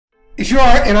If you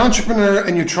are an entrepreneur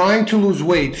and you're trying to lose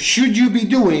weight, should you be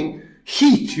doing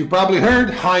HIIT? You probably heard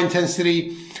high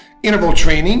intensity interval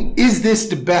training. Is this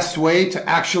the best way to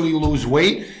actually lose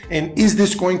weight? And is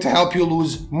this going to help you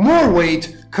lose more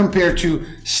weight compared to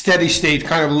steady state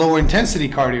kind of low intensity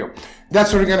cardio?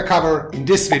 That's what we're going to cover in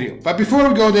this video. But before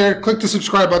we go there, click the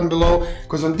subscribe button below,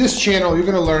 because on this channel, you're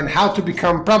going to learn how to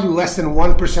become probably less than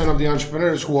 1% of the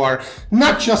entrepreneurs who are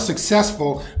not just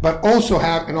successful, but also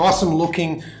have an awesome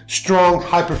looking, strong,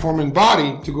 high performing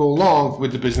body to go along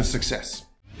with the business success.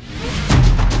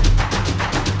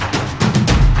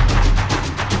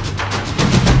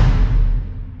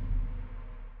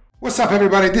 What's up,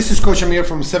 everybody? This is Coach Amir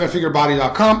from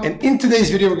 7figurebody.com, and in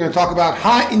today's video we're going to talk about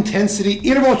high intensity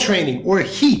interval training, or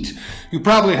HIIT. You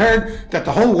probably heard that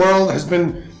the whole world has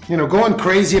been going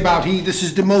crazy about HIIT. This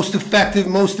is the most effective,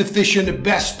 most efficient, the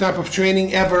best type of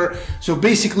training ever. So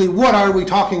basically, what are we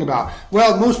talking about?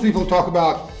 Well, most people talk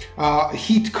about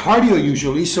HIIT cardio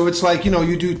usually. So it's like,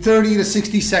 you do 30 to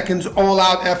 60 seconds all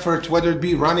out effort, whether it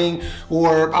be running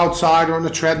or outside or on the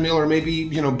treadmill or maybe,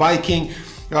 biking.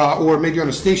 Or maybe on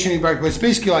a stationary bike, but it's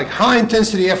basically like high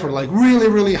intensity effort, like really,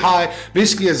 really high,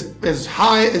 basically as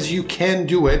high as you can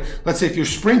do it. Let's say if you're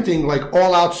sprinting, like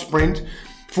all out sprint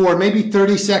for maybe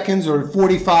 30 seconds or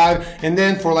 45, and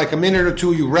then for like a minute or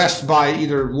two, you rest by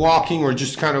either walking or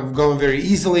just kind of going very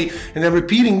easily, and then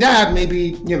repeating that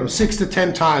maybe, 6 to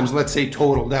 10 times, let's say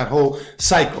total, that whole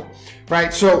cycle.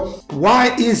 Right? So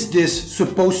why is this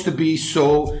supposed to be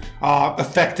so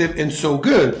effective and so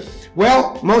good?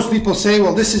 Well, most people say,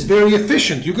 well, this is very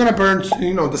efficient. You're going to burn,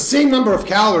 the same number of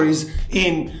calories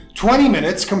in 20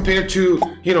 minutes compared to,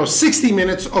 60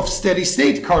 minutes of steady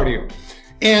state cardio.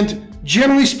 And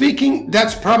generally speaking,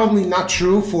 that's probably not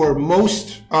true for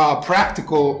most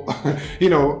practical,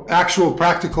 actual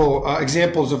practical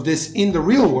examples of this in the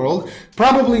real world.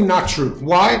 Probably not true.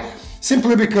 Why?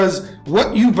 Simply because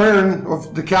what you burn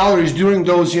of the calories during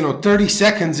those, 30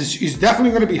 seconds is definitely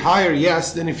going to be higher,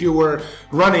 yes, than if you were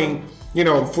running,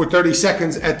 for 30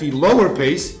 seconds at the lower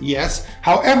pace, yes.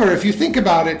 However, if you think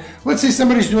about it, let's say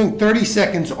somebody's doing 30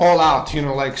 seconds all out,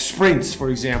 like sprints,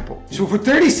 for example. So for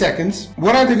 30 seconds,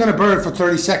 what are they going to burn for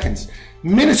 30 seconds?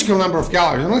 Minuscule number of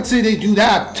calories. And let's say they do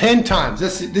that 10 times.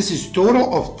 This is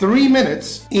total of 3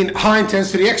 minutes in high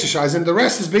intensity exercise. And the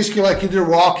rest is basically like either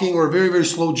walking or very, very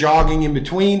slow jogging in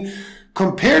between,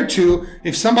 compared to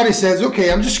if somebody says,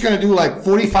 okay, I'm just going to do like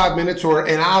 45 minutes or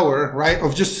an hour, right,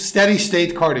 of just steady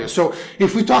state cardio. So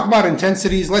if we talk about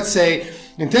intensities, let's say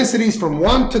intensities from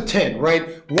 1 to 10,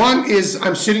 right? 1 is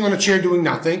I'm sitting on a chair doing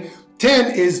nothing.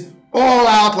 10 is all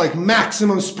out, like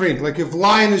maximum sprint, like if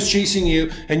lion is chasing you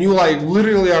and you like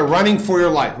literally are running for your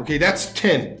life. Okay, that's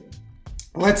 10.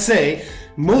 Let's say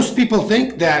most people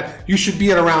think that you should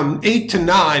be at around 8 to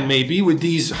 9 maybe with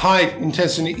these high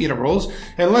intensity intervals.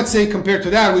 And let's say compared to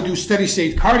that, we do steady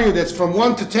state cardio that's from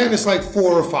 1 to 10, it's like 4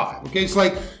 or 5. Okay, it's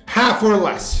like half or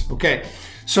less. Okay,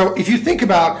 so if you think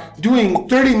about doing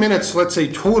 30 minutes, let's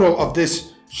say total of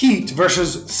this HIIT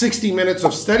versus 60 minutes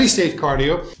of steady state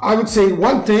cardio, I would say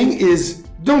one thing is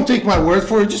don't take my word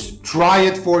for it, just try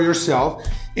it for yourself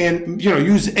and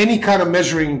use any kind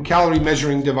of calorie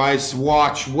measuring device,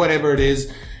 watch, whatever it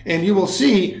is, and you will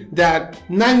see that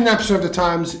 99% of the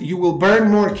times you will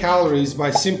burn more calories by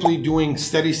simply doing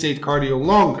steady state cardio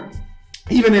longer.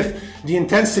 Even if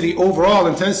the overall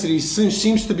intensity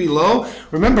seems to be low,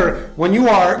 remember, when you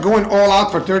are going all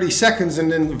out for 30 seconds and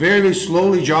then very, very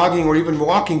slowly jogging or even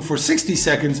walking for 60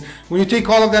 seconds, when you take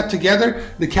all of that together,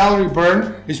 the calorie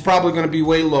burn is probably going to be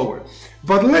way lower.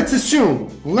 But let's assume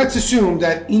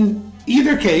that in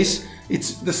either case,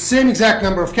 it's the same exact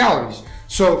number of calories.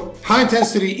 So high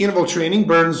intensity interval training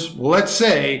burns, let's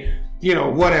say,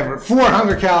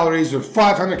 400 calories or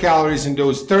 500 calories in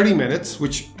those 30 minutes,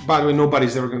 which, by the way,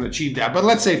 nobody's ever going to achieve that, but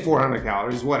let's say 400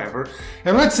 calories, whatever.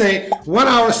 And let's say 1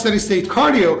 hour steady state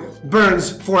cardio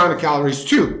burns 400 calories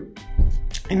too.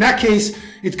 In that case,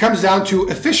 it comes down to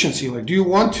efficiency. Like, do you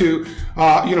want to,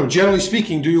 generally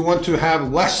speaking, do you want to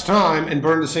have less time and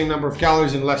burn the same number of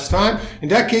calories in less time? In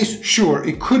that case, sure,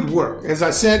 it could work. As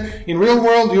I said, in real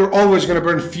world, you're always going to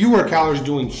burn fewer calories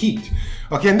doing HIIT.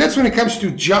 Okay, and that's when it comes to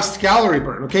just calorie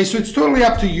burn. Okay, so it's totally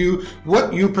up to you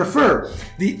what you prefer.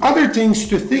 The other things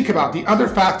to think about, the other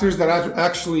factors that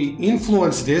actually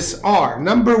influence this are,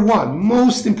 number one,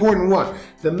 most important one,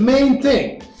 the main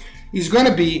thing is going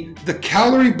to be the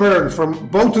calorie burn from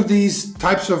both of these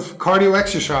types of cardio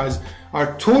exercise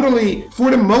are totally,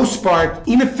 for the most part,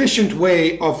 inefficient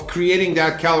way of creating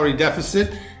that calorie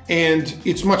deficit and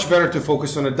it's much better to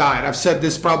focus on a diet. I've said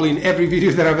this probably in every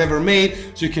video that I've ever made,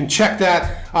 so you can check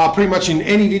that pretty much in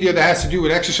any video that has to do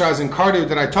with exercise and cardio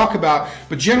that I talk about.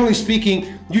 But generally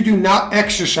speaking, you do not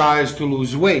exercise to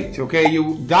lose weight, okay?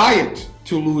 You diet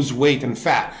to lose weight and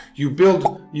fat. You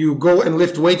go and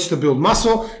lift weights to build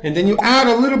muscle, and then you add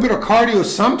a little bit of cardio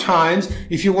sometimes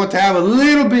if you want to have a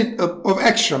little bit of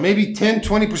extra, maybe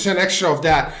 10-20% extra of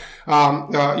that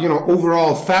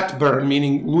overall fat burn,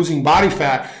 meaning losing body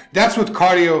fat. That's what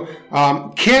cardio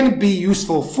can be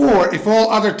useful for if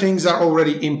all other things are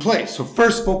already in place. So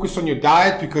first, focus on your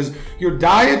diet, because your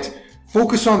diet,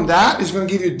 focus on that, is going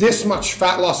to give you this much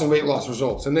fat loss and weight loss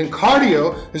results. And then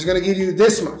cardio is going to give you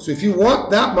this much. So if you want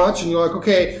that much and you're like,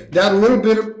 okay, that little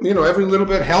bit, every little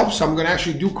bit helps, so I'm going to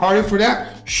actually do cardio for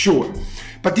that, sure.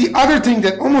 But the other thing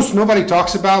that almost nobody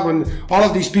talks about when all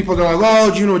of these people are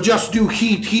like, oh, just do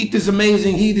HIIT. HIIT is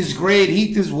amazing. HIIT is great.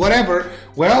 HIIT is whatever.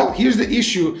 Well, here's the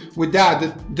issue with that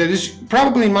is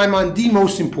probably in my mind the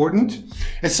most important.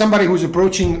 As somebody who's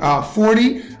approaching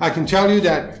 40, I can tell you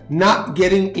that not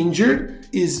getting injured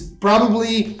is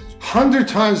probably 100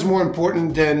 times more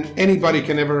important than anybody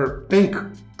can ever think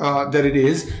that it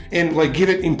is, and like give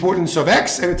it importance of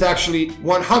X, and it's actually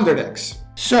 100X.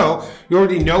 So you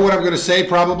already know what I'm going to say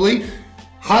probably.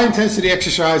 High intensity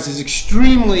exercise is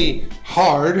extremely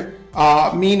hard,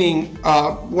 meaning,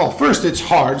 well, first it's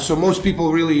hard. So most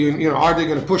people really, are they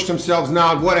going to push themselves?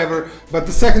 Not, whatever. But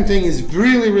the second thing is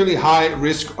really, really high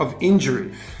risk of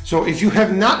injury. So if you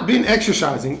have not been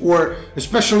exercising, or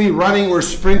especially running or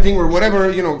sprinting or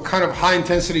whatever, kind of high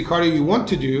intensity cardio you want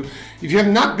to do, if you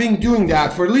have not been doing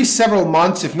that for at least several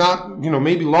months, if not,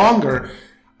 maybe longer,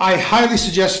 I highly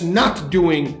suggest not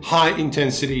doing high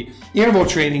intensity interval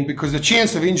training, because the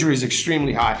chance of injury is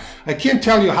extremely high. I can't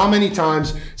tell you how many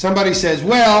times somebody says,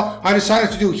 well, I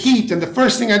decided to do HIIT, and the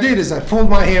first thing I did is I pulled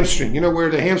my hamstring,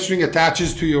 where the hamstring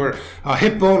attaches to your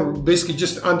hip bone, basically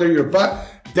just under your butt.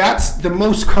 That's the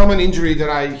most common injury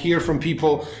that I hear from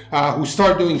people who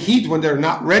start doing HIIT when they're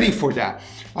not ready for that.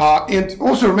 And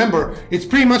also remember, it's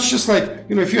pretty much just like,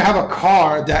 if you have a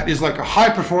car that is like a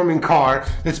high-performing car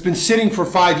that's been sitting for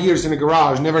 5 years in a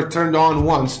garage, never turned on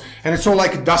once, and it's all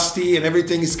like dusty and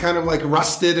everything is kind of like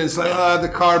rusted, and it's like, the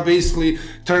car basically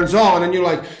turns on, and you're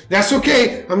like, that's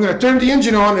okay, I'm going to turn the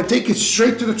engine on and take it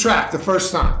straight to the track the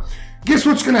first time. Guess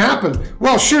what's going to happen?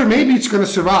 Well, sure, maybe it's going to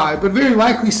survive, but very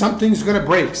likely something's going to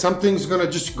break. Something's going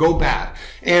to just go bad.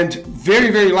 And very,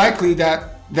 very likely that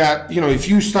if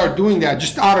you start doing that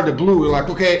just out of the blue, you're like,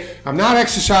 okay, I'm not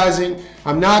exercising,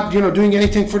 I'm not, doing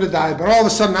anything for the diet, but all of a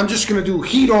sudden I'm just going to do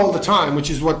HIIT all the time, which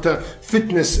is what the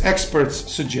fitness experts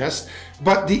suggest.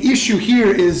 But the issue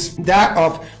here is that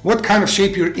of what kind of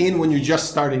shape you're in when you're just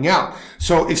starting out.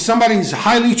 So if somebody's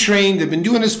highly trained, they've been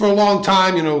doing this for a long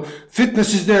time,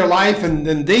 fitness is their life, and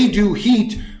then they do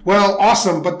HIIT, well,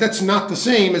 awesome, but that's not the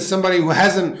same as somebody who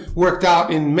hasn't worked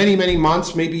out in many, many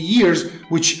months, maybe years,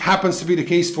 which happens to be the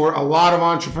case for a lot of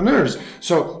entrepreneurs.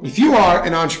 So if you are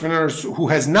an entrepreneur who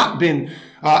has not been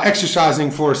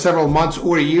exercising for several months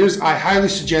or years, I highly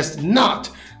suggest not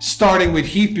starting with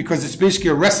HIIT, because it's basically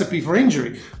a recipe for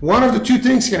injury. One of the two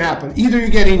things can happen. Either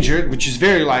you get injured, which is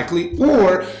very likely,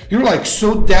 or you're like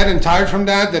so dead and tired from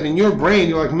that in your brain,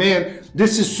 you're like, man,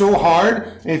 this is so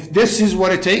hard. If this is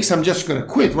what it takes, I'm just going to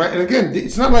quit, right? And again,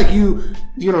 it's not like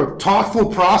thoughtful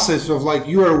process of like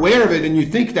you're aware of it and you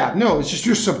think that. No, it's just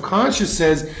your subconscious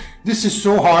says, this is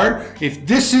so hard. If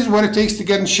this is what it takes to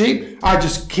get in shape, I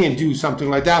just can't do something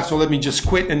like that. So let me just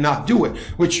quit and not do it,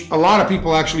 which a lot of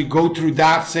people actually go through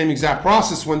that same exact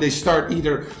process when they start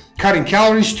either cutting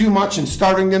calories too much and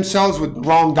starving themselves with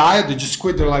wrong diet. They just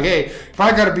quit. They're like, hey, if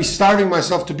I got to be starving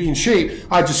myself to be in shape,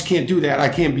 I just can't do that. I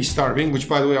can't be starving, which,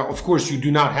 by the way, of course, you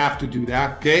do not have to do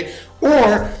that, okay?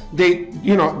 Or they,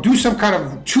 do some kind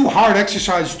of too hard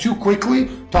exercise too quickly.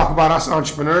 Talk about us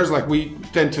entrepreneurs, like we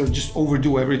tend to just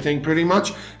overdo everything pretty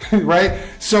much, right?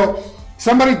 So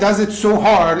somebody does it so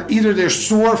hard, either they're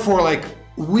sore for like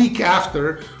a week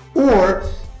after, or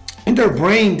in their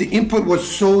brain, the input was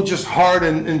so just hard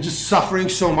and just suffering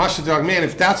so much that they're like, man,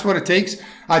 if that's what it takes,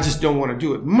 I just don't want to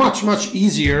do it. Much, much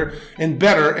easier and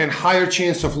better and higher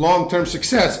chance of long-term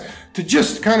success to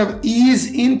just kind of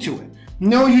ease into it.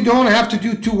 No, you don't have to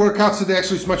do 2 workouts a day.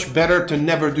 Actually, it's much better to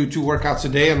never do 2 workouts a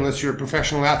day unless you're a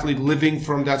professional athlete living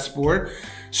from that sport.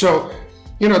 So,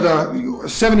 the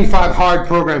 75 hard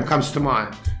program comes to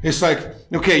mind. It's like,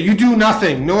 okay, you do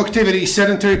nothing, no activity,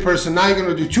 sedentary person. Now you're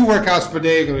going to do 2 workouts per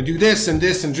day. You're going to do this and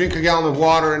drink a gallon of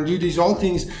water and do these all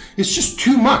things. It's just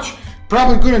too much.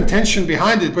 probably good intention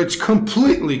behind it, but it's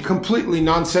completely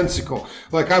nonsensical.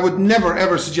 Like, I would never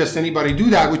ever suggest anybody do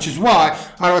that, which is why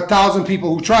out of 1,000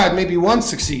 people who try it, maybe one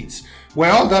succeeds.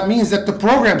 Well, that means that the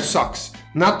program sucks.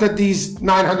 Not that these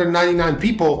 999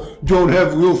 people don't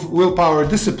have willpower or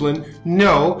discipline.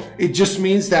 No, it just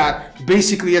means that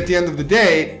basically at the end of the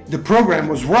day, the program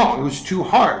was wrong. It was too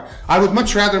hard. I would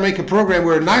much rather make a program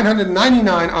where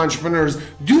 999 entrepreneurs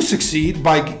do succeed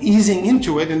by easing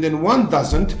into it and then one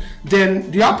doesn't,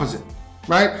 than the opposite,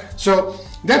 right? So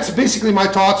that's basically my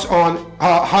thoughts on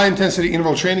high intensity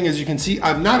interval training. As you can see,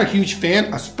 I'm not a huge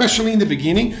fan, especially in the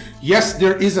beginning. Yes,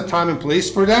 there is a time and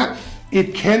place for that.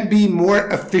 It can be more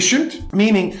efficient,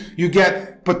 meaning you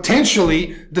get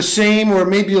potentially the same or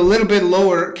maybe a little bit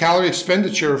lower calorie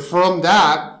expenditure from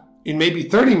that in maybe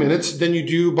 30 minutes than you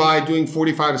do by doing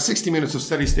 45 to 60 minutes of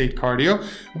steady state cardio.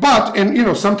 But, and you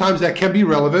know, sometimes that can be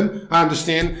relevant. I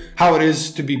understand how it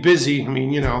is to be busy. I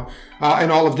mean, you know,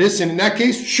 and all of this. And in that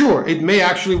case, sure, it may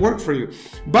actually work for you.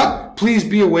 But please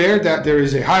be aware that there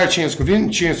is a higher chance of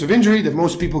injury, that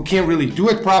most people can't really do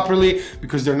it properly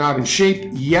because they're not in shape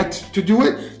yet to do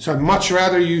it. So I'd much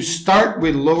rather you start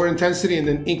with lower intensity and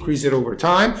then increase it over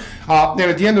time. Then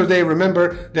at the end of the day,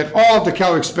 remember that all of the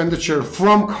calorie expenditure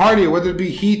from cardio, whether it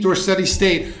be HIIT or steady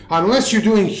state, unless you're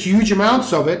doing huge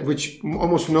amounts of it, which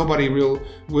almost nobody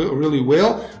really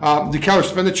will, the calorie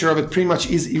expenditure of it pretty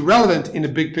much is irrelevant in the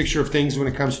big picture of things when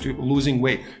it comes to losing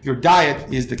weight. Your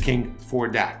diet is the king for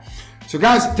that. So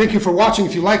guys, thank you for watching.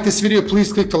 If you like this video,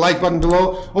 please click the like button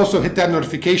below. Also hit that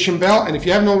notification bell. And if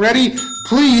you haven't already,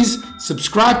 please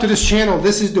subscribe to this channel.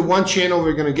 This is the one channel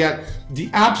we're gonna get the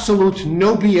absolute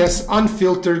no BS,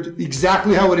 unfiltered,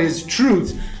 exactly how it is,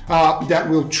 truth that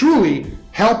will truly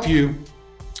help you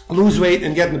lose weight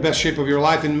and get in the best shape of your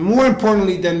life. And more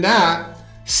importantly than that,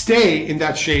 stay in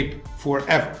that shape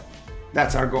forever.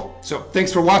 That's our goal. So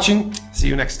thanks for watching. See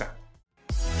you next time.